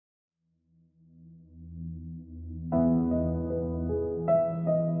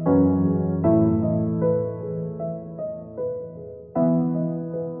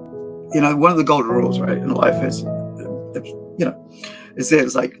you know, one of the golden rules, right, in life is, you know, it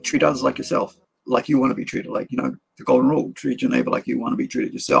says like treat others like yourself, like you want to be treated. Like, you know, the golden rule: treat your neighbor like you want to be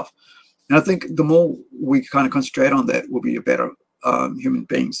treated yourself. And I think the more we kind of concentrate on that, we'll be a better human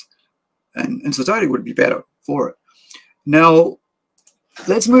beings, and society would be better for it. Now,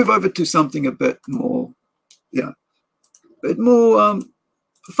 let's move over to something a bit more, you know, a bit more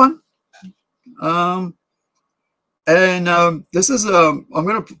fun. This is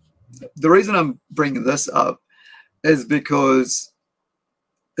the reason I'm bringing this up is because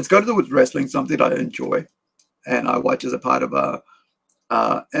it's got to do with wrestling, something that I enjoy and I watch as a part of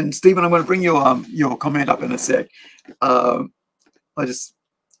and Stephen, I'm going to bring your comment up in a sec.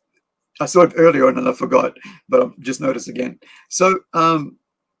 I saw it earlier and then I forgot, but I've just noticed again. So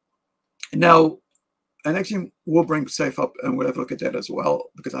now, and actually we'll bring Safe up and we'll have a look at that as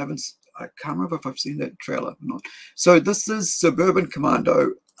well, because I can't remember if I've seen that trailer or not. So this is Suburban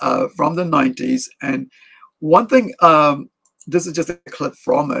Commando from the 90s. And one thing, this is just a clip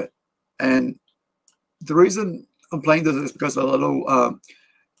from it. And the reason I'm playing this is because of a little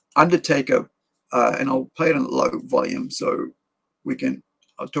Undertaker, and I'll play it in low volume so we can,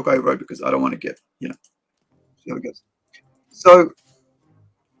 I'll talk over it because I don't want to get, you know, here we go. So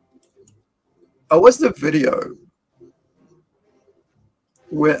I watched the video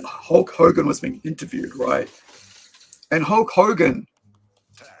where Hulk Hogan was being interviewed, right? And Hulk Hogan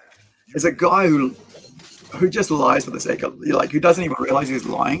is a guy who just lies for the sake of, like, who doesn't even realize he's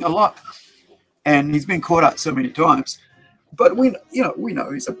lying a lot. And he's been caught out so many times. But we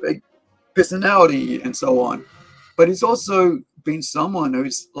know he's a big personality and so on. But he's also been someone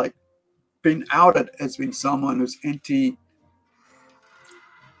who's like been outed as being someone who's anti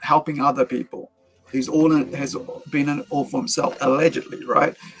helping other people. He's has been an all for himself, allegedly,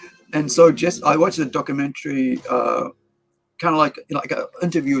 right? And so I watched a documentary, kind of like an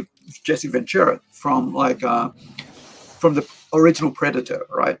interview with Jesse Ventura from the original Predator,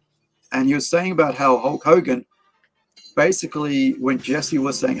 right? And he was saying about how Hulk Hogan, basically, when Jesse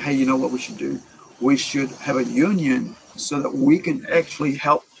was saying, hey, you know what we should do? We should have a union so that we can actually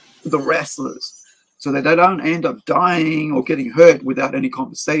help the wrestlers so that they don't end up dying or getting hurt without any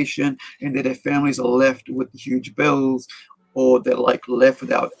compensation, and that their families are left with huge bills, or they're like left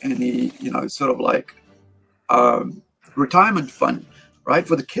without any, you know, sort of like retirement fund, right,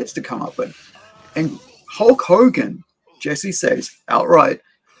 for the kids to come up with. And Hulk Hogan, Jesse says outright,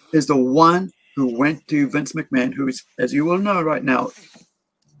 is the one who went to Vince McMahon, who is, as you will know right now,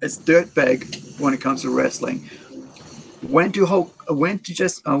 is dirtbag when it comes to wrestling. Went to Vince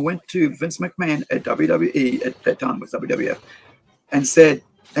McMahon at WWE, at that time was WWF, and said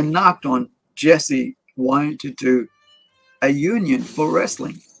and knocked on Jesse wanting to do a union for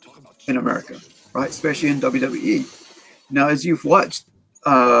wrestling in America, right? Especially in WWE. Now, as you've watched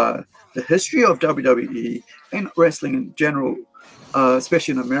the history of WWE and wrestling in general,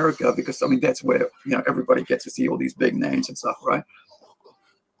 especially in America, because I mean that's where, you know, everybody gets to see all these big names and stuff, right?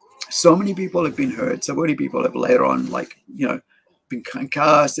 So many people have been hurt. So many people have later on, like, you know, been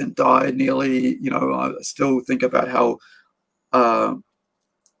concussed and died nearly. You know, I still think about how The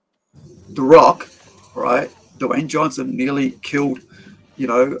Rock, right, Dwayne Johnson, nearly killed, you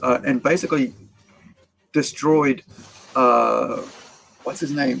know, and basically destroyed, what's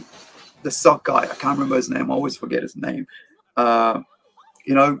his name? The sock guy. I can't remember his name. I always forget his name. You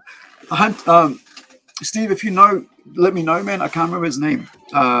know, Steve, if you know, let me know, man. I can't remember his name.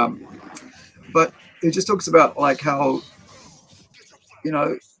 But it just talks about like how, you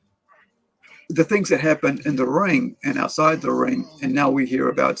know, the things that happen in the ring and outside the ring, and now we hear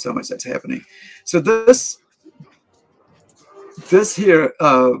about so much that's happening. So this here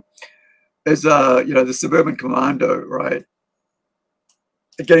is you know, the Suburban Commando, right?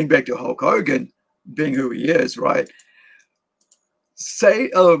 Getting back to Hulk Hogan being who he is, right?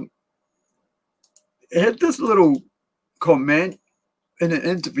 Say had this little comment in an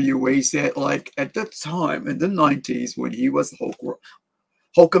interview where he said, like, at that time in the 90s when he was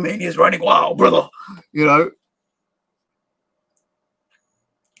Hulkamania's running wild, brother, you know,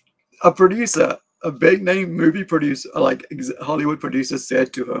 a producer, a big name movie producer, like Hollywood producer,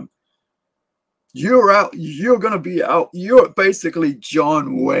 said to him, you're out, you're gonna be out, you're basically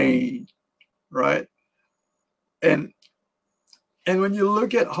John Wayne, right? And when you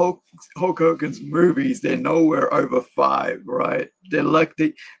look at Hulk Hogan's movies, they're nowhere over 5, right? They're like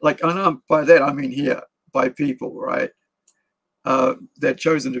I know by that I mean here by people, right? They're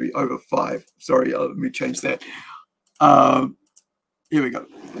chosen to be over 5. Sorry, let me change that. Here we go.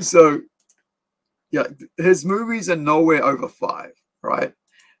 So yeah, his movies are nowhere over 5, right?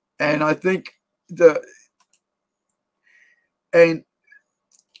 And I think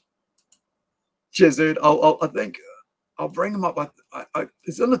cheers, dude. I think I'll bring him up.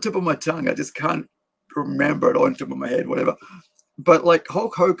 It's on the tip of my tongue. I just can't remember it on the tip of my head, whatever. But like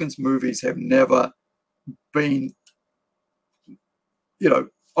Hulk Hogan's movies have never been, you know,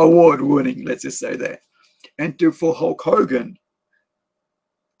 award-winning. Let's just say that. And for Hulk Hogan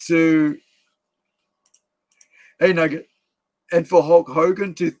to, hey Nugget, and for Hulk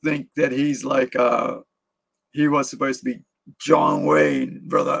Hogan to think that he's like he was supposed to be John Wayne,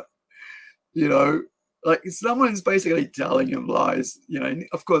 brother, you know, like someone's basically telling him lies, you know. And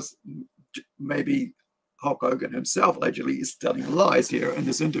of course, maybe Hulk Hogan himself allegedly is telling lies here in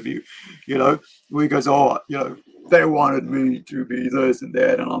this interview, you know, where he goes, oh, you know, they wanted me to be this and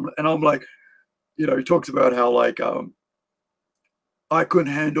that, and I'm like, you know, he talks about how like I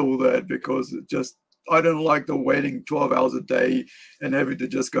couldn't handle that because it just, I don't like the waiting 12 hours a day and having to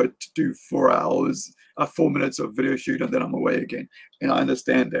just go to do 4 hours, 4 minutes of video shoot, and then I'm away again. And I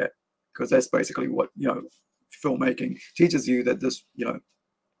understand that because that's basically what, you know, filmmaking teaches you, that this, you know,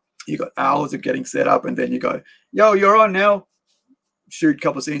 you got hours of getting set up and then you go, yo, you're on now, shoot a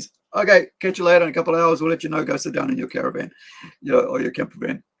couple of scenes. Okay, catch you later in a couple of hours. We'll let you know. Go sit down in your caravan, you know, or your camper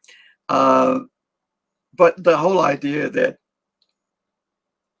van. But the whole idea that,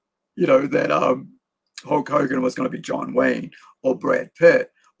 you know, that Hulk Hogan was going to be John Wayne or Brad Pitt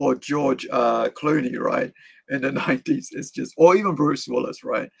or George Clooney, right, in the 90s, is just, or even Bruce Willis,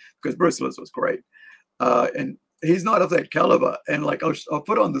 right, because Bruce Willis was great, and he's not of that caliber. And like I'll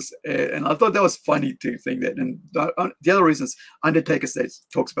put on this, and I thought that was funny to think that. And the other reasons, Undertaker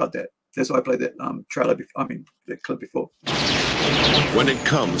talks about that. That's why I played that trailer before, I mean, the clip before. When it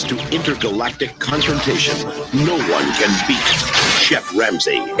comes to intergalactic confrontation, no one can beat Chef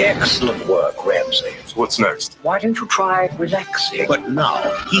Ramsay. Excellent work, Ramsay. What's next? Why don't you try relaxing? But now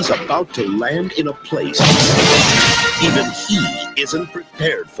he's about to land in a place even he isn't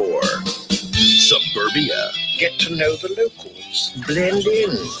prepared for. Suburbia. Get to know the locals. Blend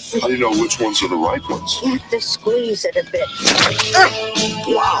in. How do you know which ones are the right ones? You have to squeeze it a bit.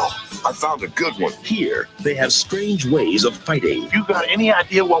 Wow, I found a good one. Here, they have strange ways of fighting. You got any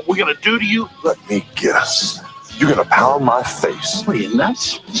idea what we're gonna do to you? Let me guess. You're gonna pound my face. What are you,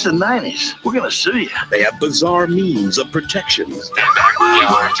 nuts? It's the 90s. We're gonna sue you. They have bizarre means of protection. No,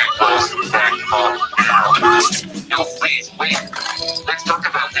 please, wait. Let's talk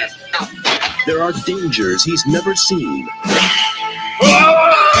about this. No. There are dangers he's never seen.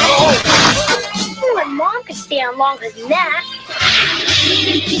 My mom could stay on longer than that.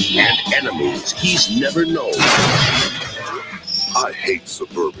 And enemies he's never known. I hate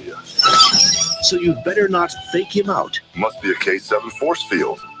Suburbia. So you'd better not fake him out. Must be a K7 force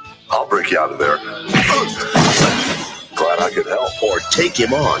field. I'll break you out of there. Glad I could help. Or take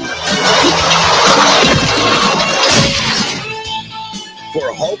him on.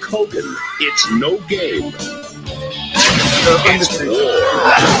 For Hulk Hogan, it's no game. It's war.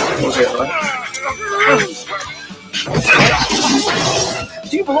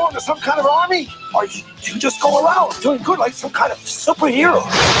 Do you belong to some kind of army? Or you just go around doing good like some kind of superhero?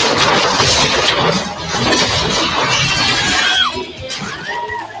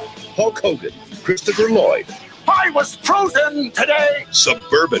 Hulk Hogan, Christopher Lloyd. I was frozen today.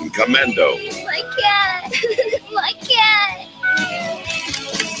 Suburban Commando. My cat. My cat.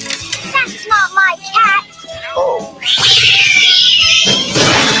 That's not my cat. Oh.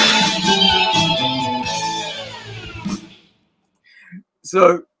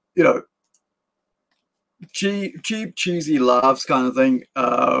 So, you know, cheap, cheesy laughs kind of thing.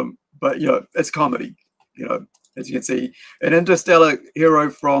 But, you know, it's comedy, you know, as you can see. An interstellar hero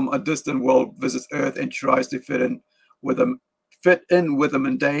from a distant world visits Earth and tries to fit in with a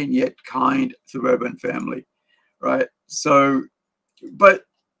mundane yet kind suburban family, right? So, but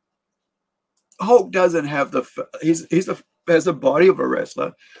Hulk doesn't have has the body of a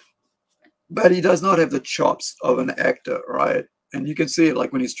wrestler, but he does not have the chops of an actor, right? And you can see it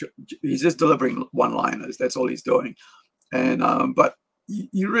like when he's just delivering one-liners. That's all he's doing. And but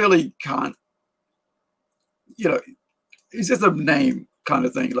you really can't, you know, he's just a name kind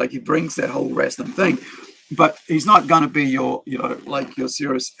of thing. Like he brings that whole wrestling thing, but he's not going to be your, you know, like your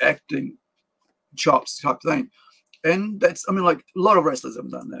serious acting chops type thing. And that's, I mean, like a lot of wrestlers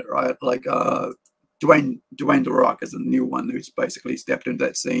have done that, right? Like Dwayne The Rock is a new one who's basically stepped into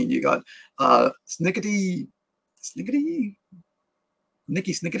that scene. You got Snickety,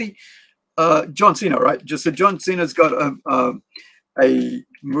 John Cena, right? Just so John Cena's got a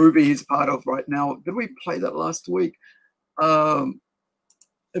movie he's part of right now. Did we play that last week? Let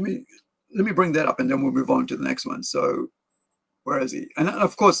me bring that up and then we'll move on to the next one. So where is he? And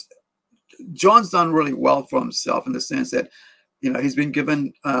of course, John's done really well for himself in the sense that, you know, he's been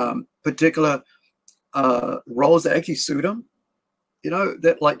given particular roles that actually suit him. You know,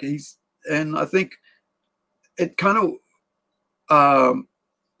 that like and I think it kind of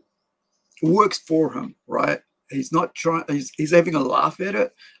works for him, right? He's not trying. He's having a laugh at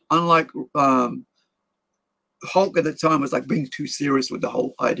it, unlike Hulk at the time was like being too serious with the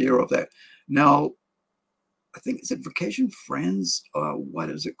whole idea of that. Now, I think it's Vacation Friends. What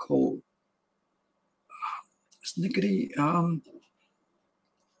is it called? Snickety. Man,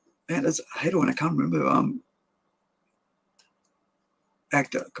 I hate it when I can't remember.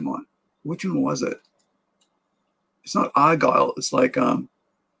 Actor, come on, which one was it? It's not Argyle. It's like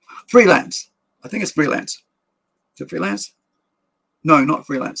Freelance. I think it's Freelance. Is it Freelance? No, not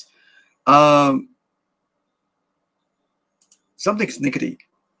Freelance. Something Snickety.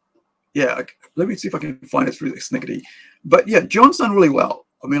 Yeah, let me see if I can find it through the Snickety. But yeah, John's done really well.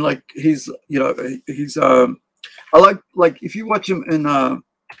 I mean, like he's, you know, he's. I like if you watch him in.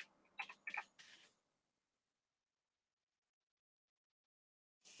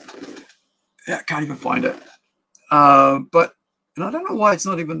 Yeah, I can't even find it. But and I don't know why it's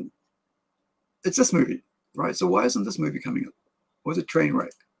not even. It's this movie, right? So why isn't this movie coming up? Was it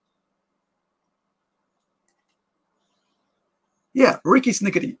Trainwreck? Yeah, Ricky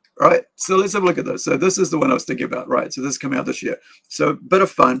Snickety, right? So let's have a look at this. So this is the one I was thinking about, right? So this is coming out this year. So bit of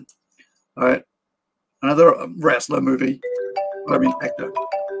fun, all right? Another wrestler movie. I mean, actor.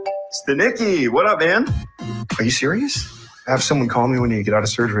 Stanicky, what up, man? Are you serious? Have someone call me when you get out of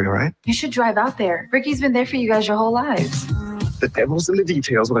surgery, all right? You should drive out there. Ricky's been there for you guys your whole lives. The devil's in the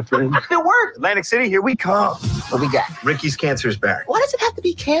details, my friend. It worked. Atlantic City, here we come. What we got? Ricky's cancer's back. Why does it have to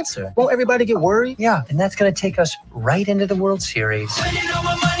be cancer? Won't everybody get worried? Yeah, and that's going to take us right into the World Series. This is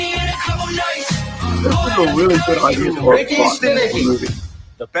a really good idea for a plot movie.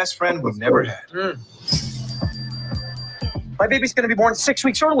 The best friend we've never had. My baby's going to be born 6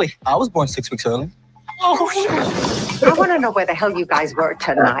 weeks early. I was born 6 weeks early. I want to know where the hell you guys were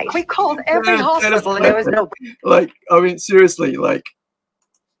tonight. We called every hospital and there was no. Like, I mean, seriously, like,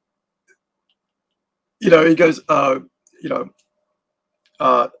 you know, he goes, you know,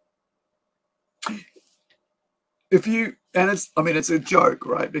 if you, and it's, I mean, it's a joke,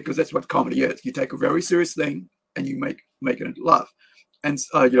 right? Because that's what comedy is. You take a very serious thing and you make it laugh, and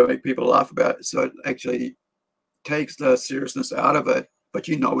you know, make people laugh about it. So it actually takes the seriousness out of it, but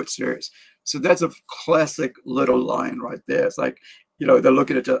you know it's serious. So that's a classic little line right there. It's like, you know, they're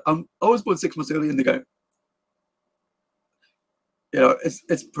looking at it. I was born 6 months early, and they go, you know,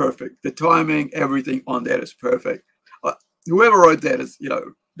 it's perfect. The timing, everything on that is perfect. Whoever wrote that is, you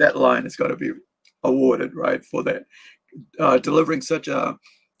know, that line is going to be awarded, right, for that. Delivering such a,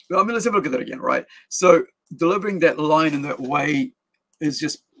 I mean, let's have a look at that again, right? So delivering that line in that way is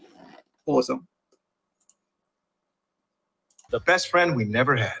just awesome. The best friend we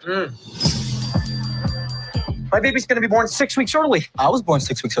never had. My baby's going to be born 6 weeks early. I was born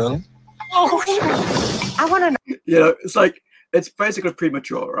 6 weeks early. I want to know. You know, it's like, it's basically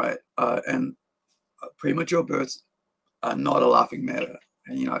premature, right? And premature births are not a laughing matter.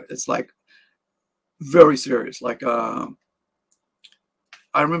 And, you know, it's like very serious. Like, I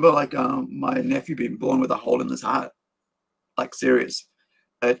remember like my nephew being born with a hole in his heart, like serious.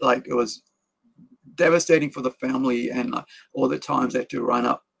 It was devastating for the family, and all the times they had to run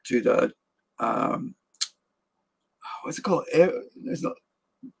up to the what's it called? It's not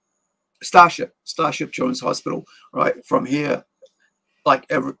Starship Children's Hospital, right? From here, like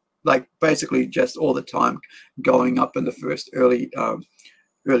basically just all the time going up in the first early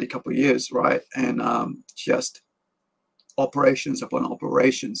couple of years, right? And just operations upon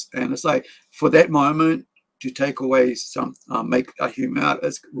operations, and it's like for that moment to take away some, make a humor out,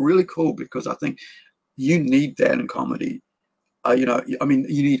 it's really cool, because I think you need that in comedy. You know, I mean,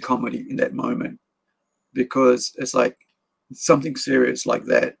 you need comedy in that moment, because it's like something serious like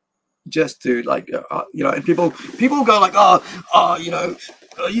that, just to like, you know, and people go like, oh, you know,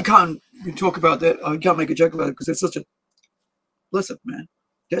 you can't talk about that, you can't make a joke about it, because it's such a, listen, man,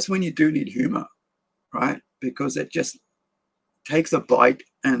 that's when you do need humor, right? Because it just takes the bite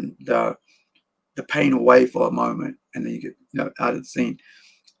and the pain away for a moment, and then you get, you know, out of the scene,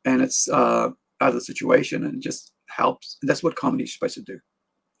 and it's out of the situation, and it just helps. And that's what comedy is supposed to do,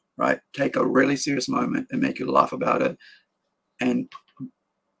 right? Take a really serious moment and make you laugh about it, and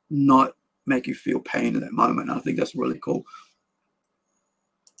not make you feel pain in that moment. And I think that's really cool.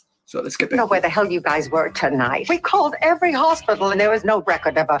 So let's get back. Know where the hell you guys were tonight. We called every hospital and there was no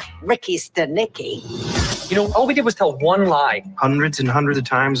record of a Ricky Stanicky. You know, all we did was tell one lie. Hundreds and hundreds of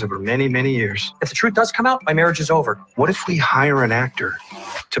times over many, many years. If the truth does come out, my marriage is over. What if we hire an actor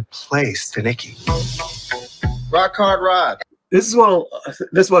to play Stanicky? Rock hard ride. this is what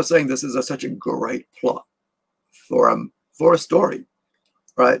I'm saying. This is such a great plot for a story,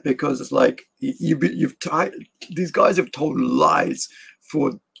 right? Because it's like you've tied, these guys have told lies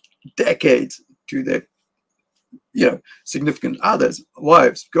for decades to their, you know, significant others,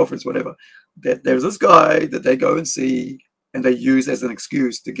 wives, girlfriends, whatever. That there's this guy that they go and see, and they use as an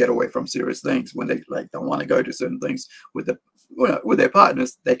excuse to get away from serious things when they like don't want to go to certain things with their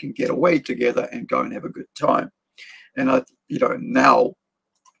partners. They can get away together and go and have a good time. And you know, now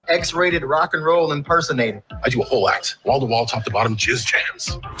X-rated rock and roll impersonator. I do a whole act, wall to wall, top to bottom, jizz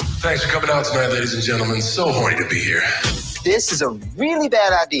jams. Thanks for coming out tonight, ladies and gentlemen. So horny to be here. This is a really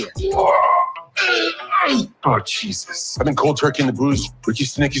bad idea. Oh, Jesus. I've been cold turkey in the bruise. Ricky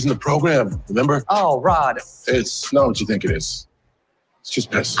Stanicky's in the program, remember? Oh, Rod. It's not what you think it is. It's just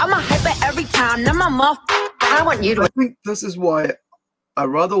piss. I'm a hyper every time. Now my muff. I want you to. I think this is why I'd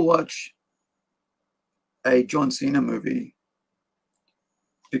rather watch a John Cena movie,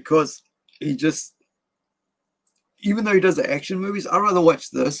 because he just, even though he does the action movies, I'd rather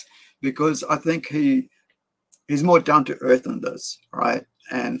watch this because I think he's more down to earth in this, right?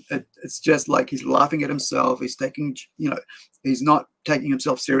 And it's just like he's laughing at himself. He's taking, you know, he's not taking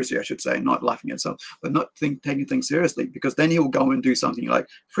himself seriously, I should say, not laughing at himself, but not taking things seriously, because then he'll go and do something like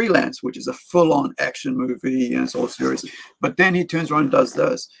Freelance, which is a full-on action movie and it's all serious. But then he turns around and does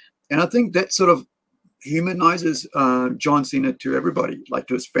this. And I think that sort of humanizes John Cena to everybody, like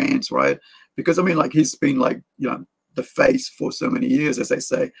to his fans, right? Because I mean, like, he's been like, you know, the face for so many years, as they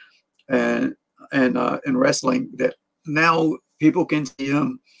say, and in wrestling, that now people can see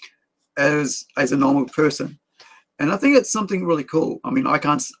him as a normal person. And I think it's something really cool. I mean, I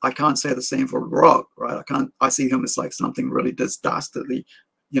can't say the same for Rock, right? I see him as like something really dastardly,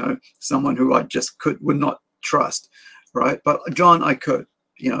 you know, someone who I just would not trust, right? But John, I could,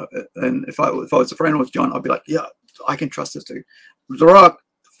 you know, and if I was a friend with John, I'd be like, yeah, I can trust this dude. The Rock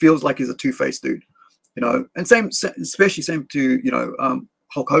feels like he's a two-faced dude, you know, and especially same to, you know,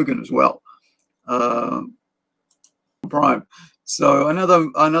 Hulk Hogan as well. Prime. So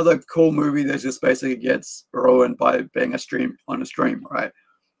another cool movie that just basically gets ruined by being on a stream, right?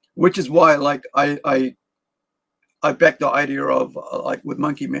 Which is why, like, I back the idea of like with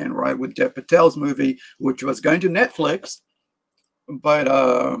Monkey Man, right, with Jeff Patel's movie, which was going to Netflix, but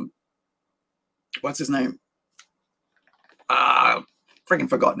what's his name? Freaking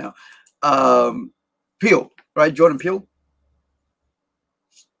forgot now. Peele, right? Jordan Peele.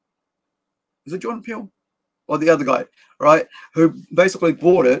 Is it Jordan Peele? Or the other guy, right, who basically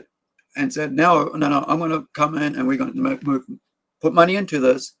bought it and said, no, I'm going to come in and we're going to put money into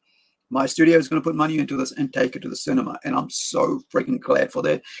this. My studio is going to put money into this and take it to the cinema. And I'm so freaking glad for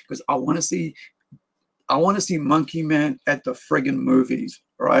that, because I want to see Monkey Man at the friggin' movies,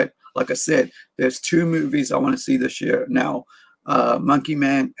 right? Like I said, there's 2 movies I want to see this year now, Monkey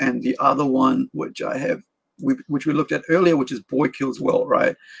Man and the other one, which we looked at earlier, which is Boy Kills World,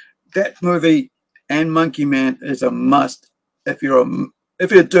 right? That movie and Monkey Man is a must if you're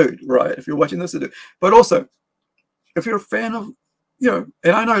a dude, right? If you're watching this, but also if you're a fan of, you know,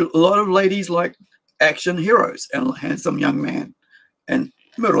 and I know a lot of ladies like action heroes and handsome young man and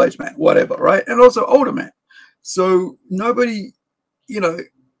middle-aged man, whatever, right? And also older man. So nobody, you know,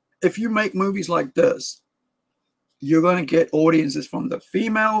 if you make movies like this, you're going to get audiences from the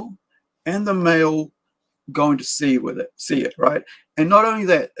female and the male going to see it, right? And not only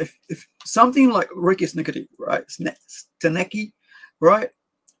that, if something like Ricky Stanicky, right, Stanicky, right,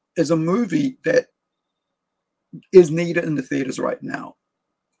 is a movie that is needed in the theaters right now,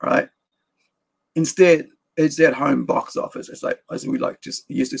 right? Instead, it's at home box office. It's like, as we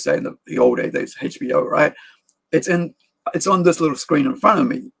used to say in the old days, HBO, right? It's on this little screen in front of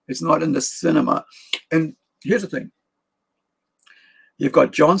me. It's not in the cinema. And here's the thing: you've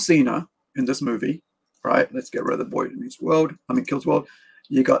got John Cena in this movie, right? Let's get rid of the Boy Kills World.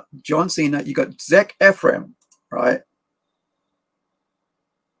 You got John Cena. You got Zac Efron, right?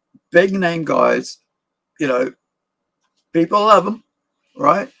 Big name guys. You know, people love him,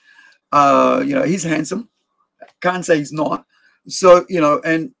 right? You know, he's handsome. Can't say he's not. So, you know,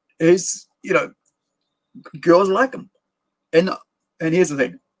 and his, you know, girls like him. And here's the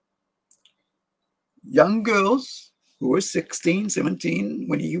thing: young girls who were 16, 17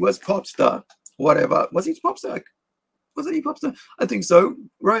 when he was pop star, whatever. Was he pop star? Wasn't he pop star? I think so,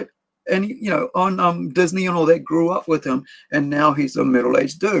 right? And you know, on Disney and all that, grew up with him, and now he's a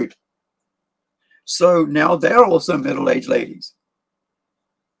middle-aged dude. So now they're also middle-aged ladies,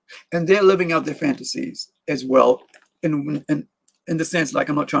 and they're living out their fantasies as well. In the sense, like,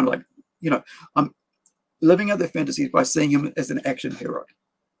 I'm not trying to, like, you know, I'm living out their fantasies by seeing him as an action hero.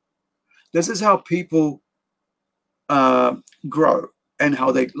 This is how people grow and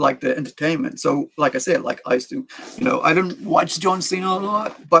how they like the entertainment. So like I said, like I used to, you know, I didn't watch John Cena a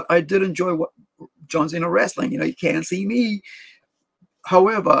lot, but I did enjoy what John Cena wrestling. You know, you can't see me.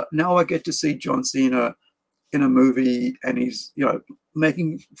 However, now I get to see John Cena in a movie, and he's, you know,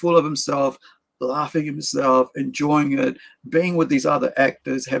 making full of himself, laughing at himself, enjoying it, being with these other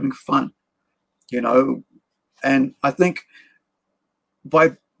actors, having fun, you know. And I think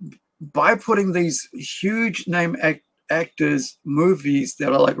by putting these huge name actors movies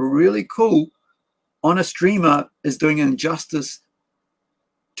that are like really cool on a streamer is doing injustice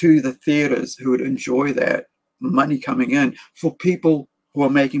to the theaters who would enjoy that money coming in for people who are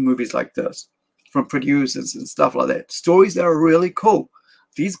making movies like this, from producers and stuff like that. Stories that are really cool.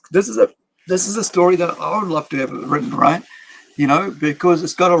 This is a story that I would love to have written, right? You know, because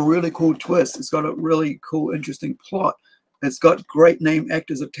it's got a really cool twist. It's got a really cool, interesting plot. It's got great name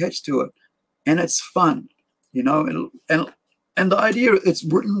actors attached to it, and it's fun, you know. And the idea, it's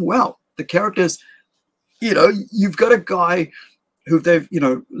written well. The characters, you know, you've got a guy who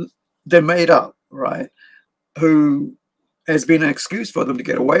they're made up, right? Who has been an excuse for them to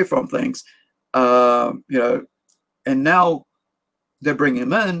get away from things, you know, and now they bring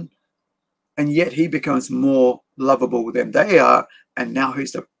him in, and yet he becomes more lovable than they are, and now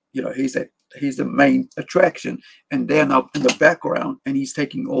he's the, you know, he's the main attraction, and they're now in the background, and he's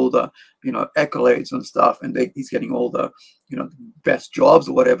taking all the, you know, accolades and stuff, and he's getting all the, you know, best jobs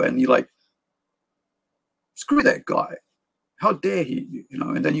or whatever, and you're like, screw that guy, how dare he, you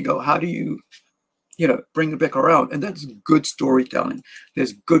know. And then you go, how do you, you know, bring it back around? And that's good storytelling.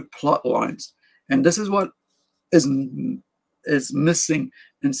 There's good plot lines, and this is what is missing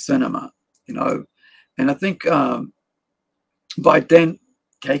in cinema, you know. And I think by then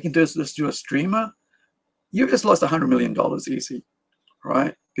taking this to a streamer, you just lost $100 million easy,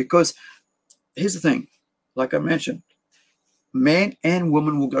 right? Because here's the thing, like I mentioned, man and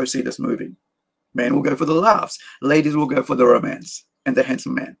woman will go see this movie. Men will go for the laughs, ladies will go for the romance and the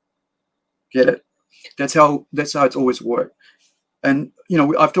handsome man. Get it? That's how it's always worked. And you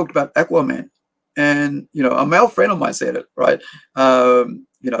know, I've talked about Aquaman, and you know, a male friend of mine said it, right? You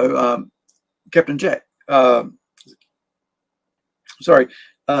know, Captain Jack. Sorry.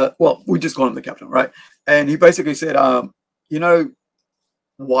 Well, we just call him the Captain, right? And he basically said, you know,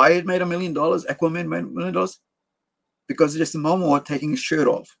 why it made $1 million? Aquaman made $1 million because just a moment taking his shirt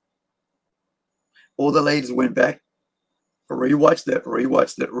off. All the ladies went back, rewatched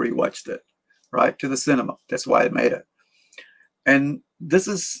it, right, to the cinema. That's why it made it. And this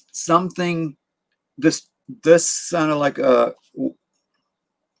is something, this sounded like a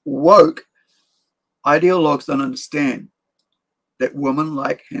woke ideologues don't understand that women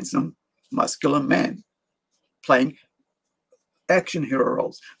like handsome, muscular men playing action hero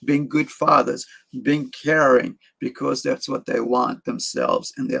roles, being good fathers, being caring, because that's what they want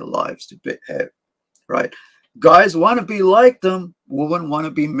themselves and their lives to have, right? Guys want to be like them, women want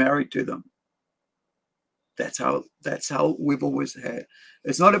to be married to them. That's how we've always had.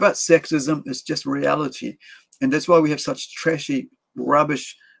 It's not about sexism, it's just reality. And that's why we have such trashy,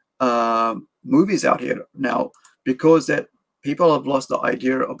 rubbish movies out here now, because that people have lost the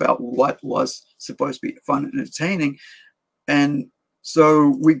idea about what was supposed to be fun and entertaining. And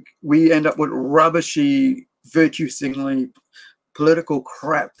so we end up with rubbishy, virtue signaling, political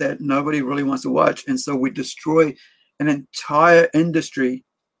crap that nobody really wants to watch. And so we destroy an entire industry,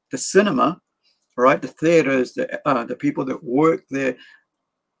 the cinema, right? The theaters, the people that work there,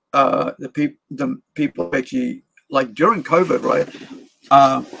 the people actually, like during COVID, right?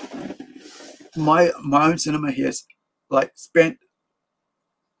 My own cinema here like spent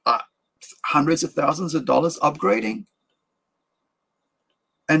hundreds of thousands of dollars upgrading,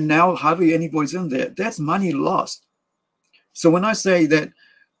 and now hardly anybody's in there. That's money lost. So when I say that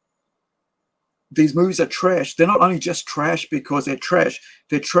these movies are trash, they're not only just trash because they're trash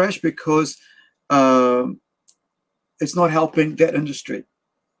because it's not helping that industry,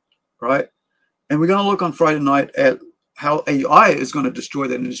 right? And we're going to look on Friday night at how AI is going to destroy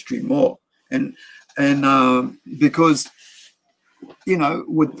that industry more. And because, you know,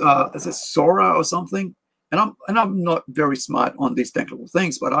 with is it Sora or something? And I'm not very smart on these technical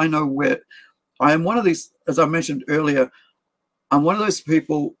things, but I know where I am one of these, as I mentioned earlier, I'm one of those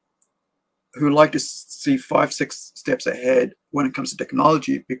people who like to see 5-6 steps ahead when it comes to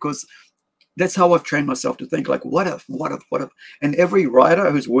technology, because that's how I've trained myself to think, like, what if? And every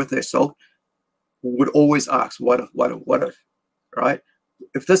writer who's worth their salt would always ask, what if, right?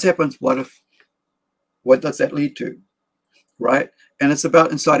 If this happens, what if? What does that lead to, right? And it's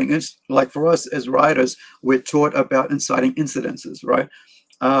about inciting, like for us as writers, we're taught about inciting incidences, right?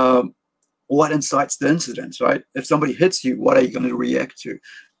 what incites the incidents, right? If somebody hits you, what are you going to react to?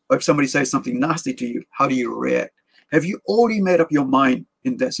 Or if somebody says something nasty to you, how do you react? Have you already made up your mind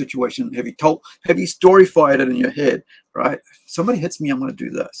in that situation? Have you storyfied it in your head, right? If somebody hits me, I'm going to do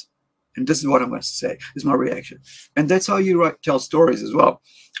this. And this is what I'm going to say. This is my reaction. And that's how you tell stories as well.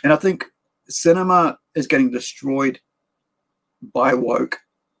 And I think cinema is getting destroyed by woke,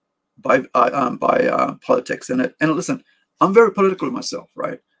 by politics in it. And listen, I'm very political myself,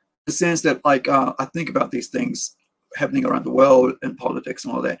 right? In the sense that, like, I think about these things happening around the world and politics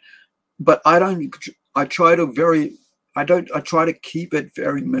and all that, but I try to keep it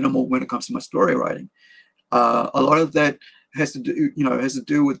very minimal when it comes to my story writing. A lot of that has to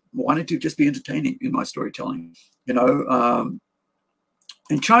do with wanting to just be entertaining in my storytelling, and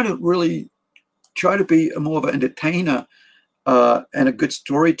try to be more of an entertainer and a good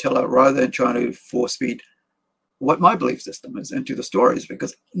storyteller, rather than trying to force feed what my belief system is into the stories,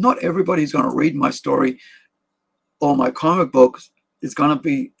 because not everybody's going to read my story or my comic books is going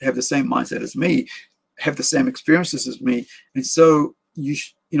to have the same mindset as me, have the same experiences as me. And so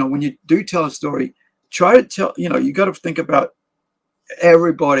when you do tell a story, try to tell, you got to think about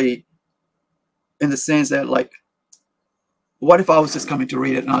everybody in the sense that, like, what if I was just coming to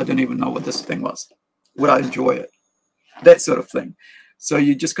read it and I didn't even know what this thing was? Would I enjoy it? That sort of thing. So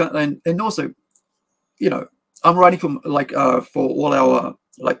you just can't, and also, I'm writing for all our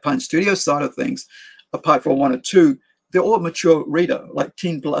Plunge Studio side of things, apart from one or two, they're all mature reader, like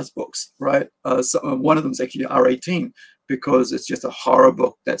teen plus books, right? So one of them is actually R18 because it's just a horror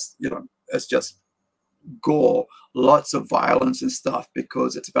book that's, it's just gore, lots of violence and stuff,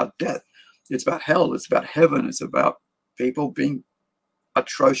 because it's about death, it's about hell, it's about heaven, it's about people being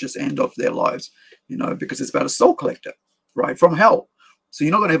atrocious end of their lives, because it's about a soul collector, right, from hell. So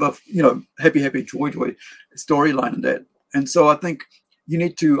you're not going to have a, happy, joy storyline in that. And so I think you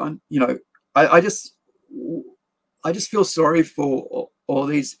need to, I just feel sorry for all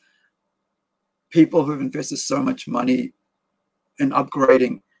these people who've invested so much money in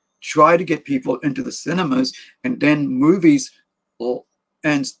upgrading, try to get people into the cinemas, and then movies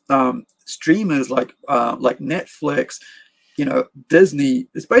and streamers like Netflix, Disney.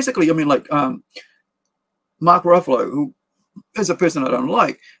 It's basically, Mark Ruffalo, who is a person I don't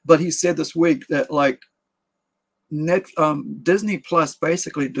like, but he said this week that Disney Plus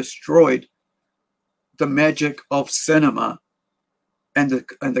basically destroyed the magic of cinema and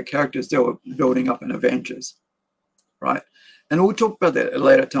the characters they were building up in Avengers, right? And we'll talk about that at a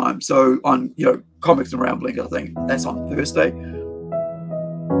later time. So on Comics and Ramblings, I think that's on Thursday.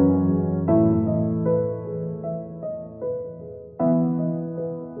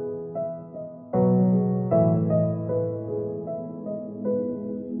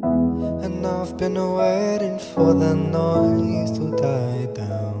 And I've been waiting for the noise to die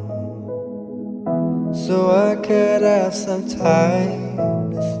down, so I could have some time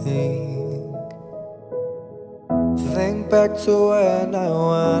to think back to when I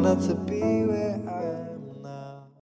wanted to be with